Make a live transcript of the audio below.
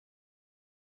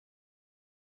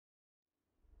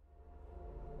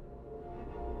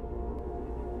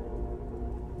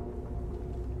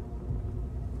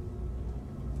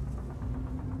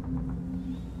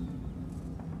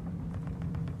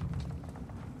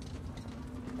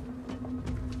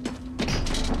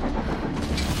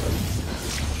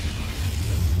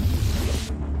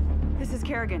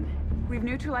Kerrigan. We've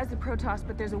neutralized the Protoss,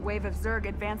 but there's a wave of Zerg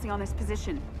advancing on this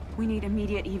position. We need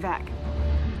immediate evac.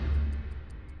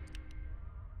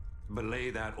 Belay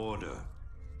that order.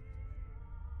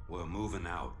 We're moving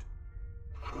out.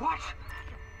 What?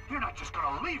 You're not just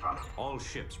gonna leave us? All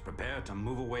ships prepare to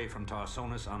move away from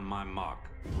Tarsonis on my mark.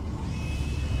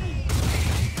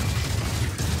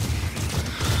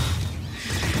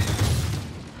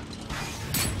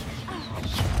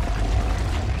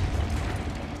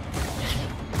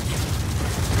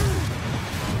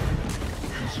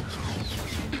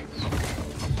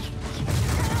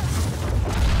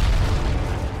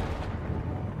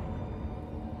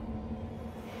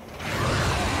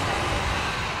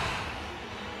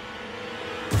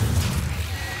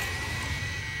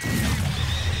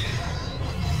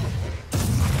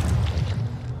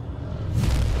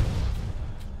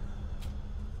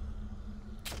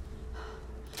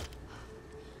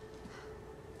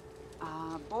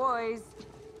 Boys,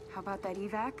 how about that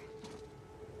evac?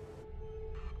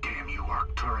 Damn you,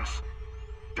 Arcturus.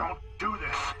 Don't do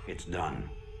this. It's done.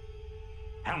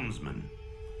 Helmsman,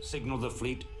 signal the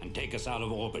fleet and take us out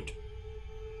of orbit.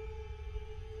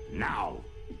 Now!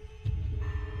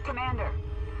 Commander.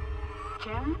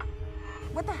 Kim?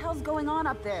 What the hell's going on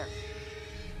up there?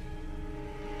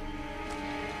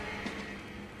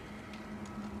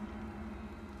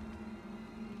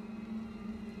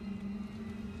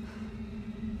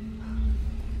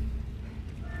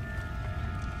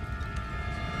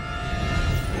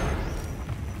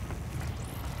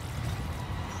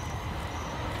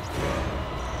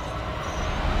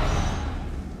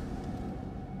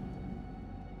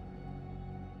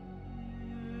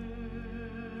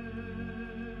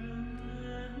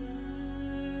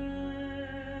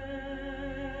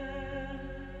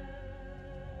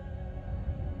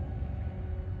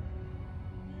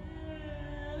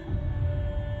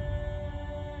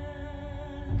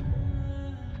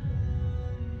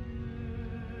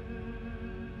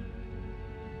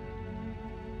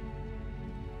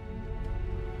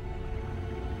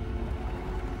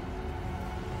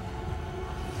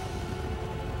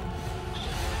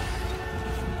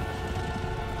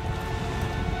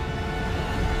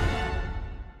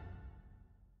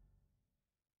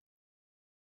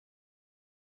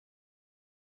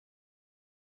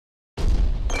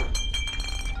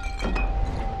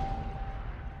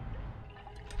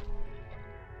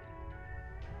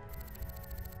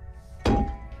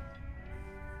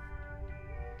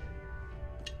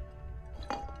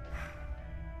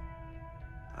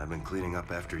 I've been cleaning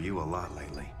up after you a lot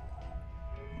lately.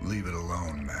 Leave it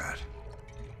alone, Matt.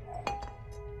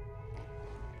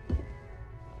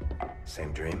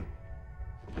 Same dream?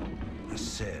 I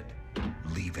said,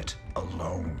 leave it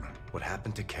alone. What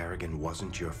happened to Kerrigan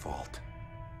wasn't your fault.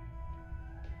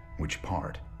 Which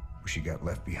part? Where she got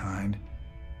left behind?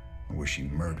 Or where she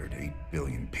murdered 8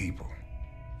 billion people?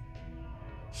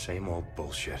 Same old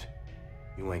bullshit.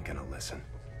 You ain't gonna listen.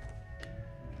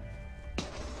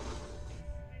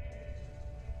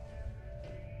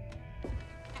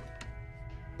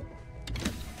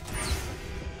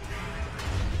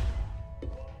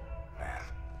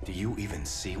 Do you even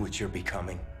see what you're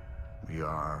becoming? We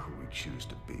are who we choose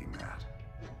to be, Matt.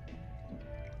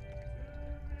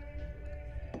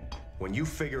 When you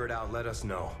figure it out, let us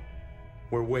know.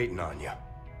 We're waiting on you.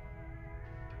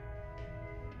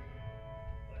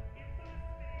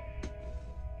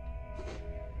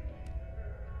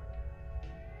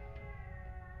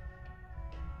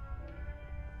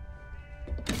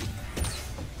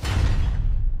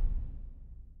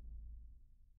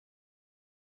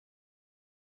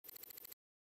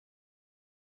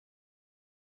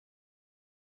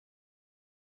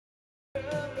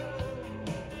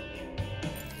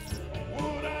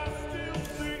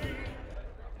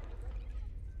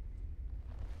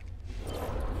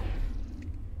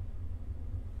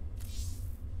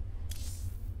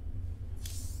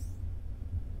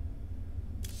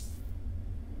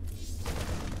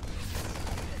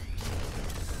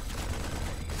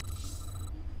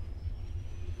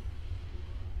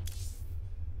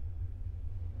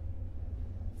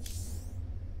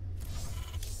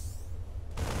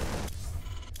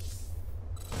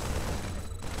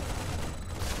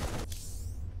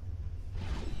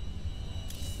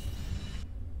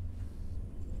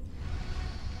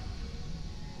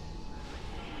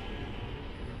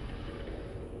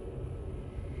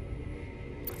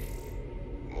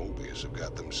 Have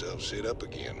got themselves set up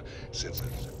again since...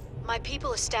 My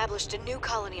people established a new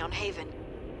colony on Haven.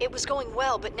 It was going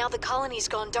well, but now the colony's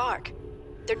gone dark.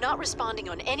 They're not responding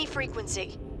on any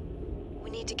frequency. We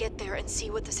need to get there and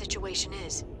see what the situation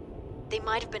is. They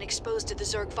might have been exposed to the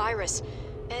Zerg virus,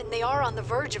 and they are on the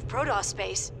verge of Protoss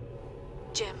space.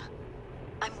 Jim,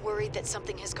 I'm worried that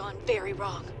something has gone very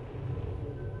wrong.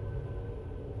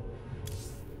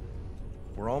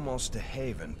 We're almost to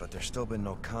Haven, but there's still been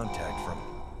no contact from...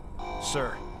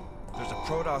 Sir, there's a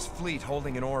Protoss fleet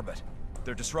holding in orbit.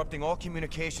 They're disrupting all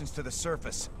communications to the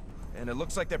surface, and it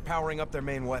looks like they're powering up their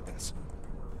main weapons.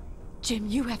 Jim,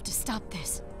 you have to stop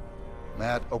this.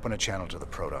 Matt, open a channel to the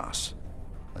Protoss.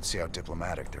 Let's see how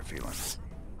diplomatic they're feeling.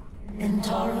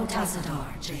 Intaro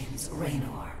Tassadar, James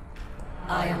Raynor.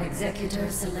 I am Executor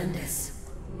Selendis.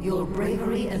 Your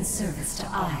bravery and service to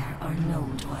Ire are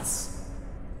known to us.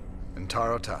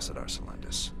 Intaro Tassadar,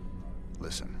 Selendis.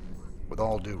 Listen, with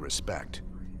all due respect,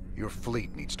 your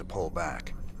fleet needs to pull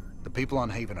back. The people on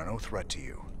Haven are no threat to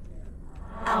you.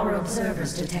 Our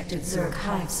observers detected Zerg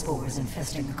hive spores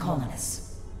infesting the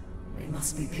colonists. They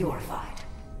must be purified.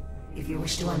 If you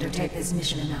wish to undertake this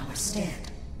mission in our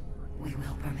stead, we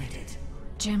will permit it.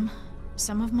 Jim,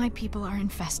 some of my people are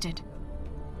infested.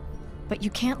 But you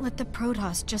can't let the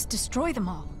Protoss just destroy them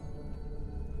all.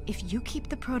 If you keep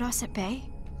the Protoss at bay,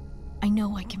 I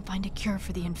know I can find a cure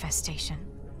for the infestation.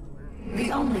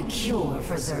 The only cure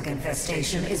for Zerg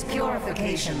infestation is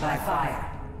purification by fire.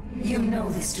 You know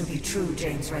this to be true,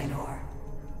 James Raynor.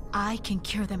 I can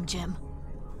cure them, Jim.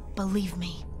 Believe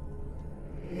me.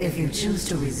 If you choose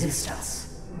to resist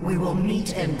us, we will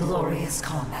meet in glorious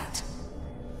combat.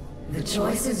 The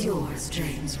choice is yours,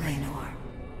 James Raynor.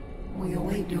 We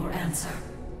await your answer.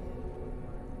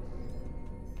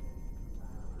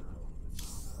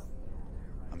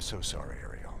 I'm so sorry,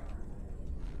 Ariel.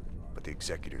 But the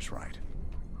Executor's right.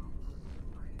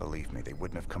 Believe me, they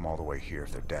wouldn't have come all the way here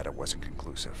if their data wasn't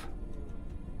conclusive.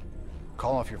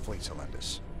 Call off your fleet,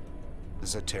 Selendis. This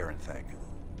is a Terran thing.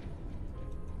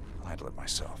 I'll handle it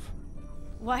myself.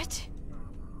 What?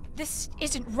 This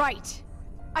isn't right.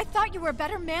 I thought you were a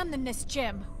better man than this,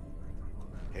 Jim.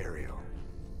 Ariel,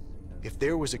 if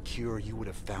there was a cure, you would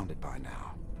have found it by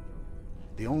now.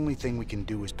 The only thing we can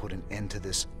do is put an end to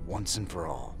this once and for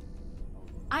all.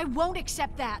 I won't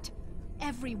accept that.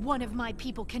 Every one of my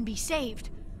people can be saved.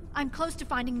 I'm close to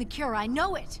finding the cure, I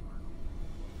know it.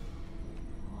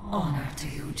 Honor to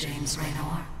you, James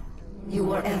Raynor. You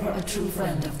were ever a true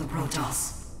friend of the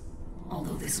Protoss.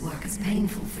 Although this work is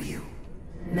painful for you,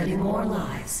 many more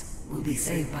lives will be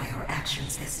saved by your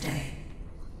actions this day.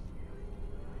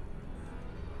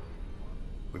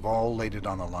 We've all laid it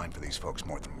on the line for these folks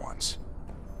more than once.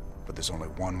 But there's only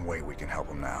one way we can help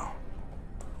them now.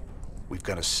 We've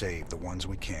got to save the ones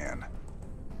we can,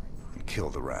 and kill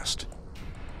the rest.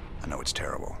 I know it's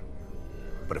terrible,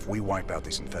 but if we wipe out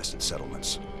these infested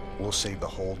settlements, we'll save the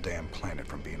whole damn planet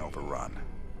from being overrun.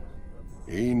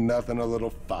 Ain't nothing a little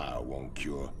fire won't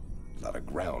cure. A lot of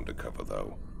ground to cover,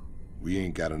 though. We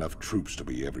ain't got enough troops to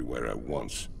be everywhere at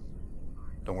once.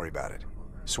 Don't worry about it.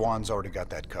 Swan's already got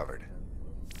that covered.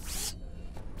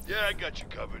 Yeah, I got you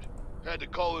covered. Had to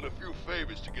call in a few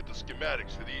favors to get the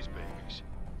schematics for these babies.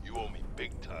 You owe me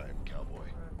big time, cowboy.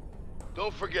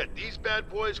 Don't forget, these bad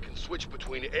boys can switch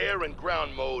between air and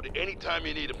ground mode anytime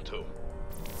you need them to.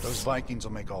 Those Vikings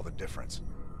will make all the difference.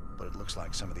 But it looks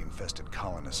like some of the infested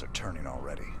colonists are turning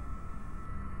already.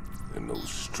 And those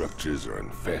structures are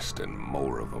infesting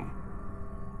more of them.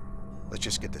 Let's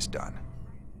just get this done.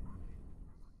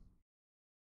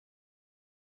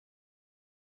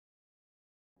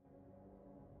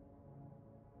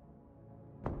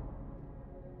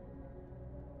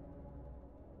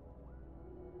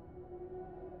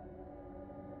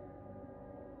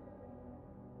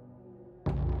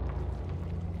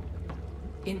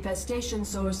 Infestation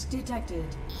source detected.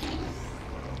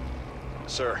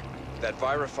 Sir, that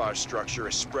virophage structure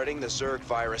is spreading the Zerg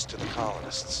virus to the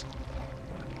colonists.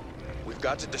 We've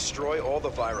got to destroy all the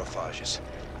virophages.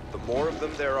 The more of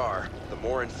them there are, the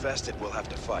more infested we'll have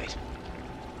to fight.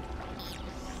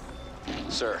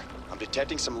 Sir, I'm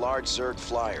detecting some large Zerg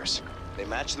flyers. They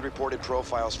match the reported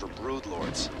profiles for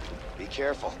broodlords. Be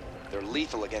careful. They're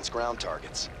lethal against ground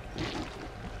targets. Then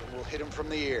we'll hit them from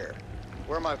the air.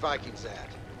 Where are my Vikings at?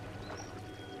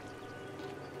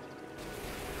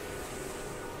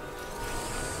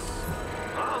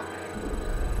 Huh?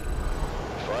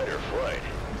 Fight or flight?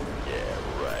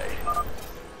 Yeah, right.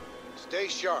 Stay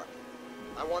sharp.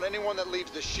 I want anyone that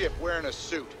leaves the ship wearing a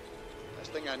suit.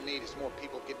 Last thing I need is more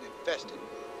people getting infested.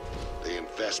 They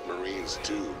infest Marines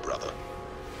too, brother.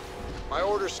 My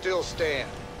orders still stand.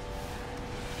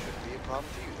 Shouldn't be a problem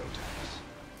for you, though, Thomas.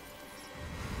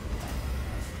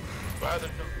 By the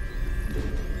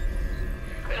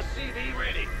SCV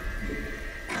ready.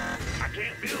 I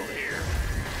can't build here.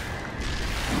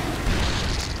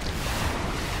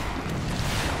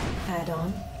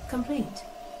 Add-on complete.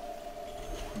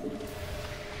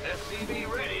 SCV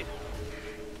ready.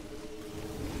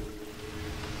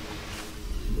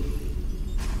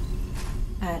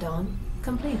 Add-on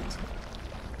complete.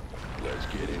 Let's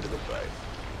get into the fight.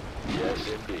 Yes,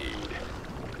 indeed.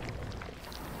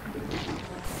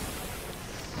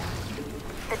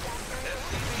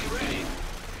 SCV ready.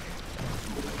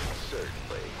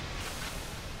 Certainly.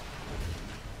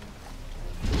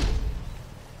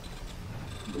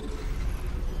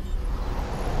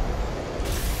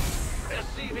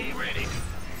 SCV ready.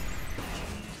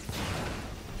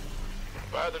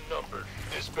 By the number,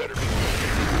 this better be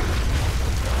good.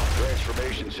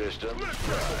 Transformation system.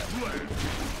 Right.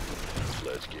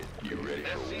 Let's get you ready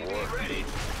for war. Ready.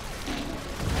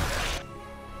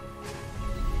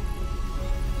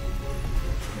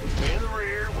 In the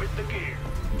rear with the gear.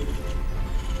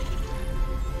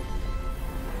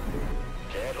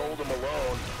 Can't hold them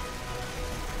alone.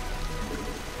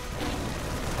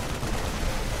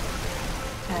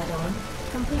 Add-on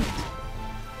complete.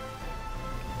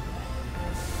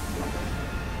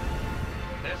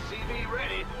 SCV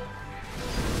ready.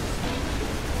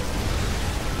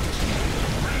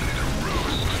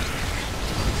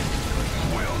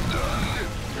 Well done.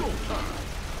 Go time.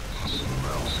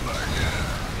 Smells like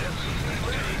SCV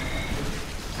ready.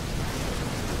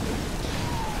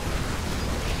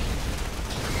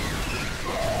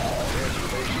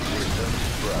 Transformation system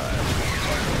prime.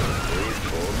 Ready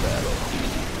for battle.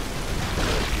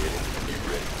 Let's get it. You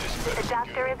ready? This better The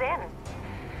doctor is in.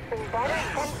 We better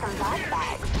send some life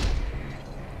bags.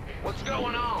 What's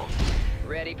going on?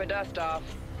 Ready for dust off.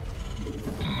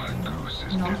 My goose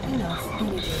is Not enough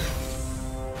energy.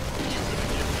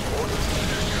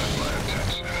 got my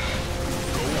attention.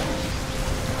 Go on.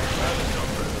 Have a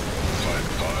number. Fight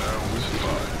fire with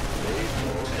fire.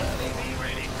 SCV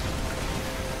ready.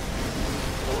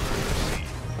 Order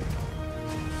received.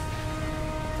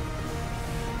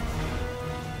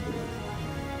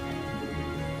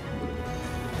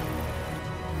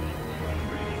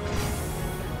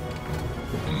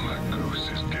 My goose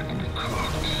is getting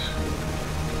cooked.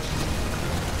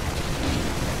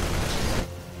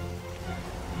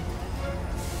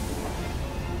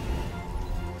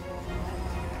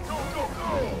 Go, go,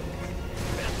 go!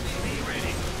 SCV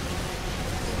ready.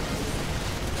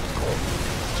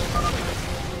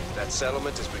 That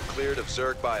settlement has been cleared of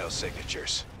Zerg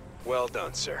biosignatures. Well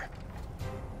done, sir.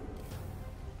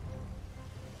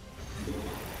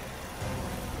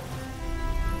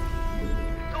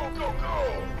 Go, go,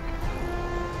 go!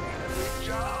 Good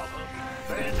job,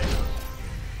 bandits.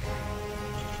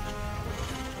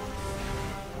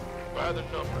 By the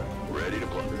number, ready to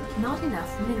play. Not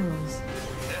enough minerals.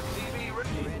 SCV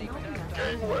ready.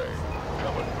 Gangway,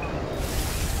 coming.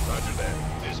 Roger that.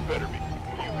 This better be.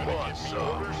 You gonna give me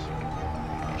orders?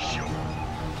 Sure.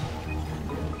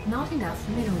 Not enough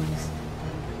minerals.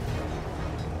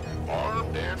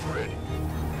 Armed and ready.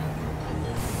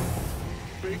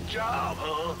 Big job,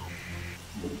 huh?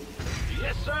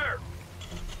 Yes, sir.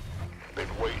 Been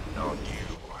waiting on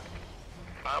you.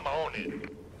 I'm on it.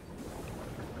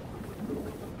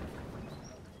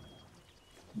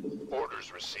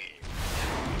 Orders received.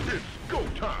 It's go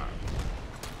time.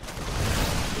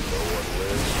 No one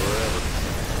lives forever.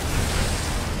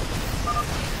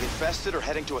 The infested are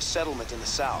heading to a settlement in the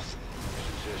south.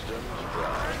 Systems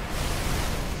prime.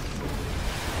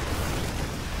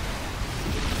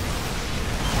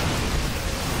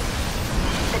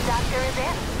 The doctor is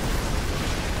in.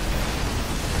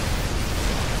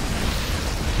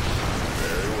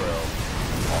 Very well.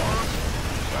 Armed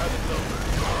by the number.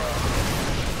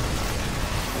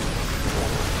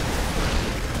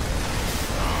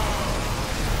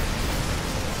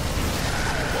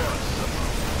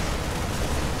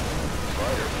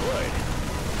 Fighter flight.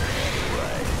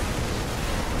 Right.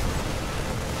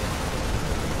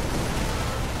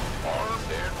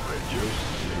 Armed and ready.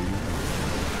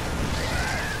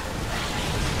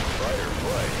 Fighter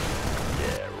flight.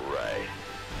 Yeah, right.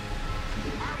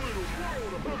 I'm in a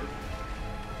world of hurt.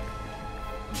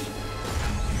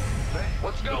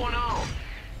 What's going on?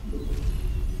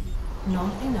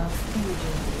 Not enough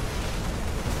energy.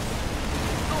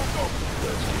 Go, go.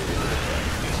 Let's get into the fight.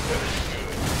 This better be good.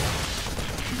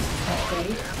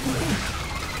 Upgrade complete.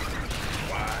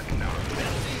 Why not?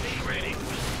 SCV ready.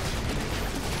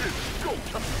 It's go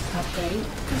time. Upgrade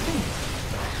complete.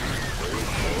 Ready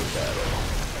for battle.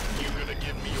 You gonna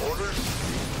give me orders?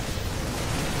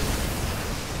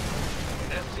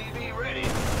 SCV ready.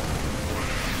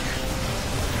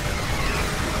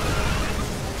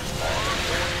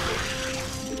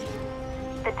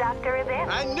 The doctor is in.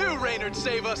 I knew Raynard'd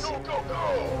save us! Go, go,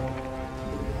 go!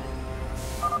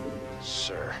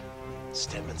 Sir,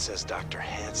 Stedman says Dr.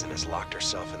 Hansen has locked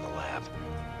herself in the lab.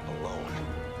 Alone.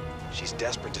 She's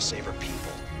desperate to save her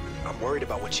people. I'm worried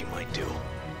about what she might do.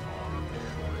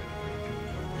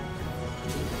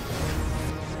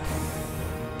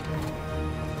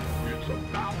 It's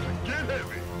about to get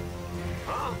heavy.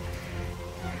 Huh?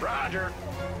 Roger.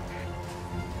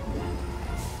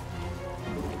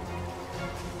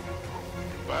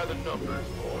 By the numbers,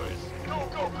 boys. Go,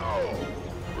 go, go!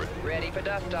 Ready for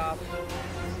dust-off.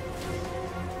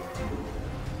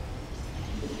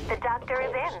 The doctor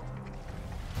is in.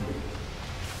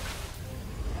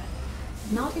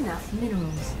 Not enough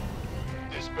minerals.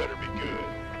 This better be good.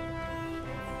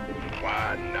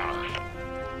 Why not?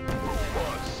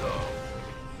 Want some?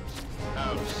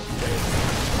 Outstanding.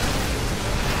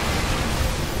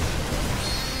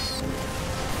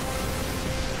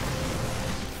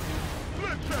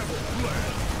 Let's have a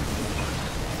blast.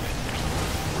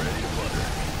 Ready to plunder.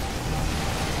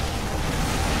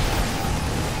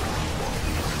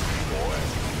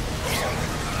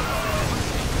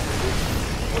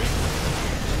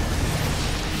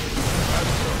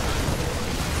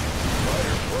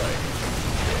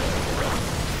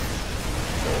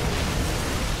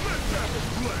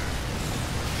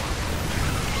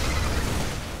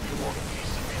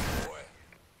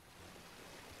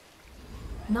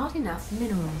 Not enough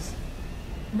minerals.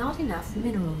 Not enough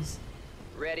minerals.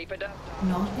 Ready for dust-off.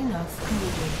 Not enough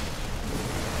energy.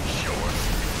 Sure.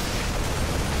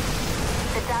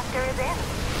 The doctor is in.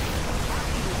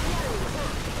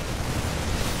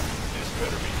 This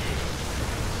better be good.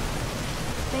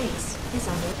 Base is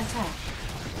under attack.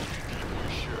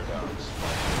 Sure does.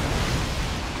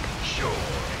 Sure.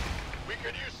 We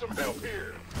could use some help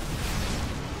here.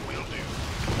 Will do.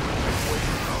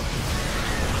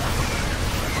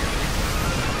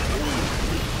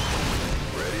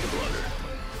 Ready to blunder.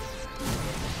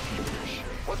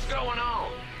 What's going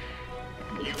on?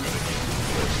 You gonna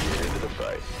let's get into the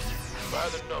fight. By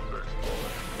the numbers, boy.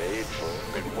 Made for.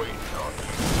 Been waiting on you.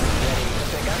 Ready to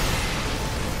pick up?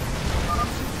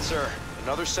 Sir,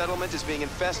 another settlement is being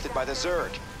infested by the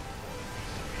Zerg.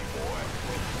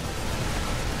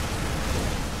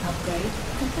 Upgrade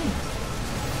complete.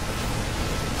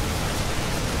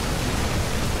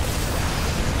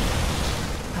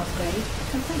 Upgrade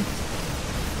complete.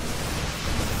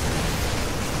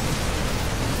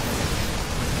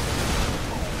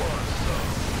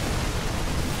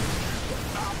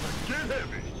 Get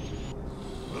heavy.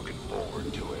 Looking forward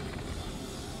to it.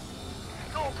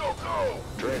 Go, go, go!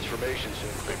 Transformations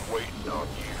have been waiting on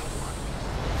you.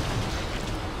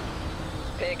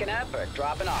 Picking up or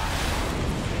dropping off?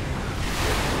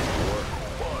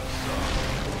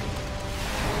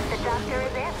 The doctor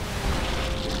is in.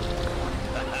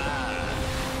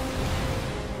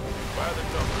 By the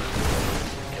numbers.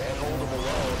 Can't hold them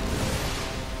alone.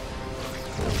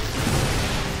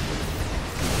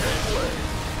 Can't play.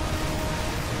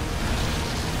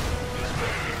 This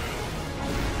may be good.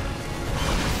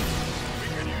 We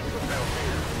could use some help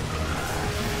here.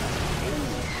 Oh,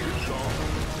 here's on.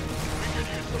 We could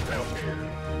use some help here.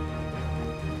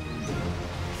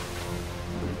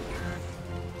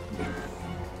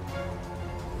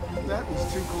 That was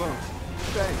too close.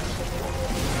 Thanks.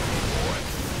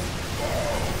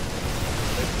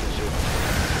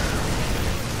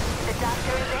 The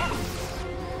doctor is in.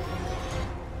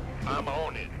 I'm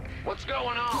on it. What's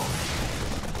going on?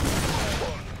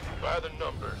 By the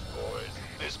numbers, boys.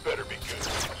 This better be good.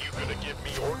 You gonna give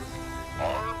me orders?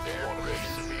 Armed and ready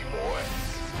to be, boy.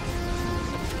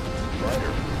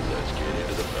 Fighter, let's get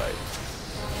into the fight.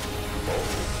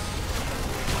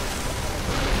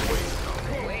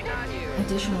 Waiting on you.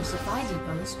 Additional supply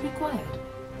depots required.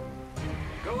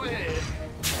 Go ahead.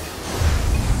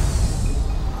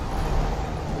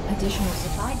 Additional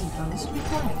supply depots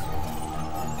required.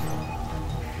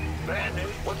 Bandit,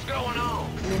 what's going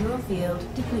on? Mineral field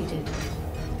depleted.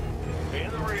 In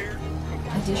the rear.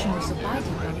 Additional supply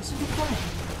depots required.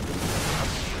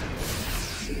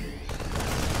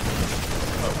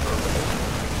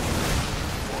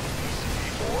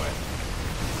 Boy.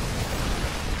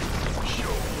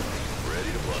 Sure.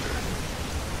 Ready to blunder.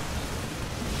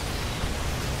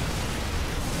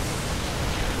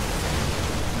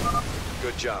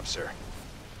 Good job, sir.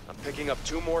 I'm picking up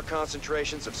 2 more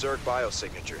concentrations of Zerg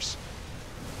biosignatures.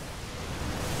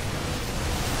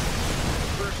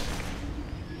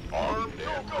 Armed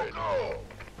and ready. Go.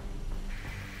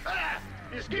 Ah!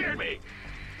 You scared me!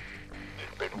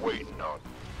 It's been waiting on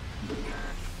you.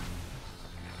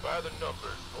 By the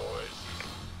numbers, boys.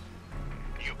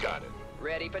 You got it.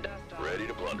 Ready for dust-off. Ready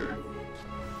to blunder.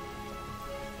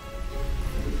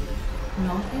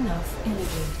 Not enough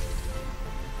energy.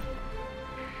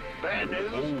 Bad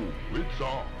news? Oh, it's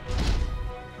on.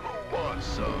 Who wants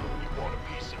some? You want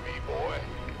a piece of me, boy?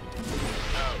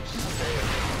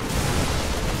 Outstanding.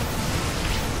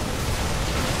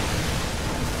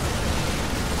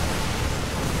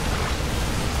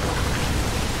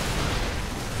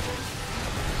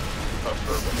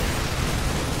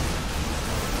 Affirmative.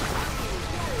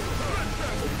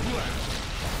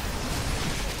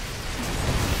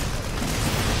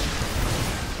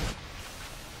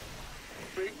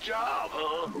 Big job,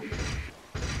 huh?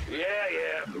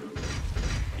 Yeah.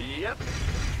 Yep.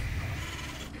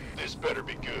 This better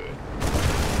be good.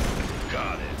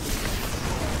 Got it.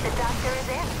 The doctor is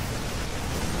in.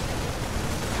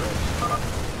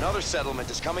 Another settlement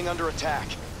is coming under attack.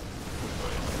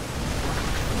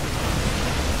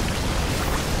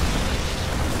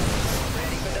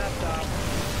 Ready for desktop.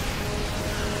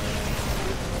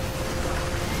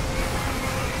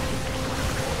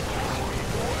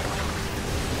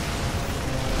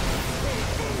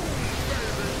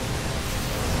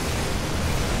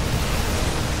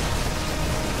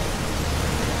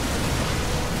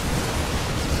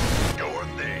 Your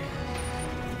thing.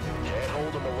 Can't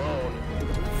hold him alone.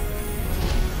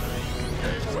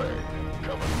 Gateway,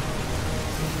 coming.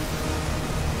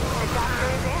 The doctor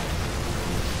is in.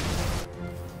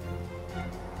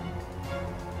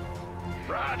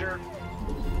 Roger.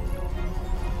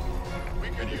 We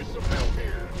could use some help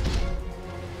here.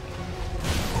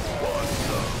 Who wants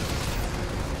some?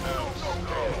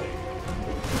 Outstanding.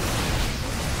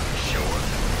 Sure.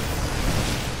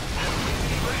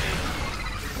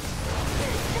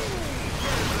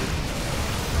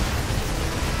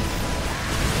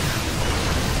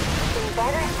 You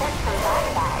better send some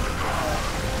body bags.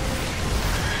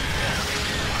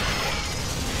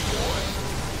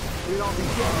 We'd all be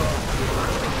dead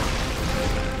now.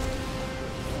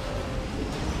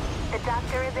 The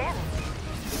doctor is in.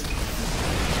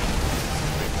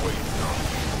 Big weight.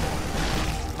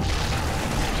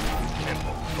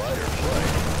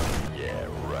 Firefight. Yeah,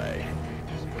 right.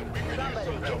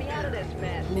 Somebody, get me out of this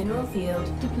mess. Mineral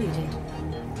field depleted.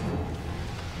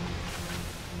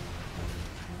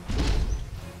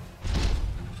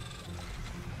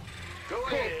 Go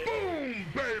ahead. Boom,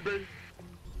 baby.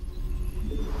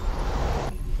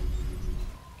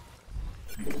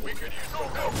 We could use some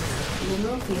help here.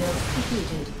 Mineral field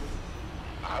depleted.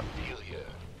 I feel ya.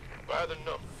 By the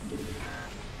number.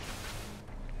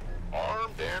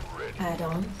 Armed and ready.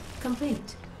 Add-on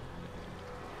complete.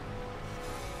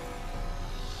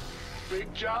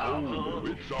 Big job. Oh,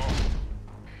 it's on.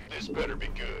 This better be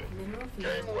good. Mineral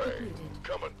field Gangway, depleted.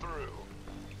 coming through.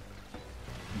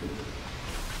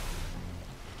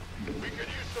 We could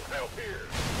use some help here.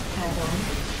 Add-on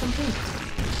complete.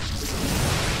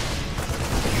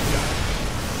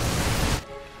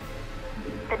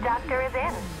 The doctor is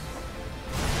in.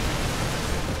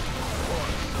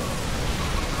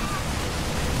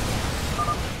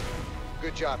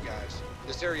 Good job, guys.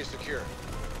 This area's secure.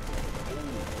 Oh,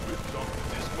 it's on.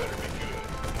 This better be good.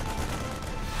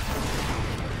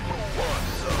 Who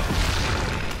wants some?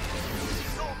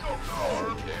 Go.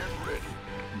 Armed and ready.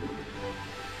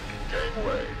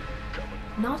 Gangway, coming.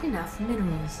 Not enough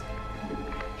minerals. You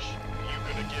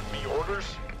gonna give me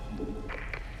orders?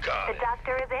 Got The it.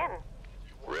 doctor is in.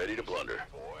 Ready to blunder.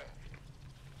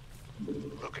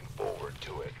 Looking forward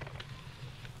to it.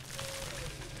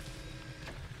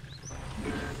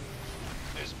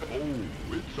 This Oh,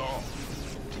 it's on.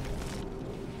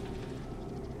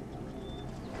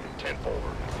 10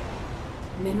 forward.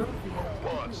 Mineral field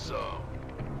Want some?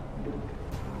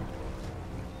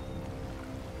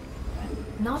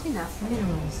 Not enough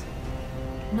minerals.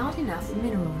 Not enough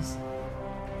minerals.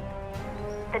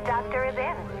 The doctor is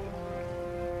in.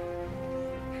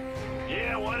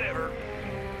 Yeah, whatever.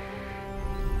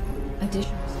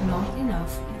 Additional. Not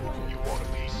enough. You want a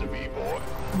piece of me, boy?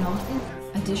 Not enough.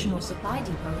 Additional supply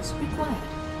depots required.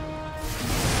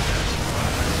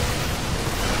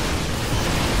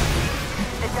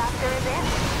 The doctor is in.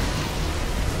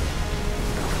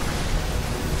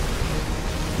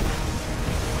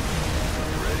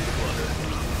 Ready to blunder.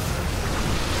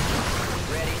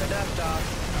 Ready for desktop.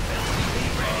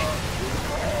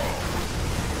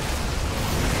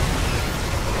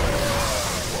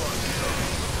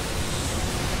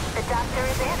 The doctor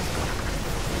is in.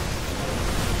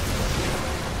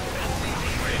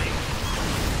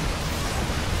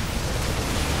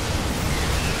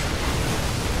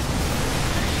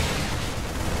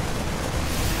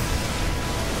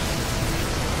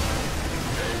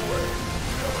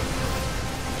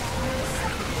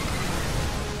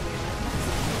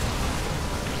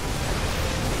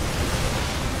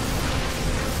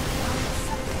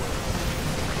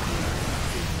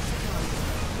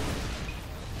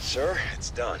 Sir,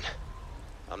 it's done.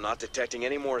 I'm not detecting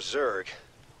any more Zerg,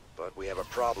 but we have a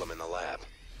problem in the lab.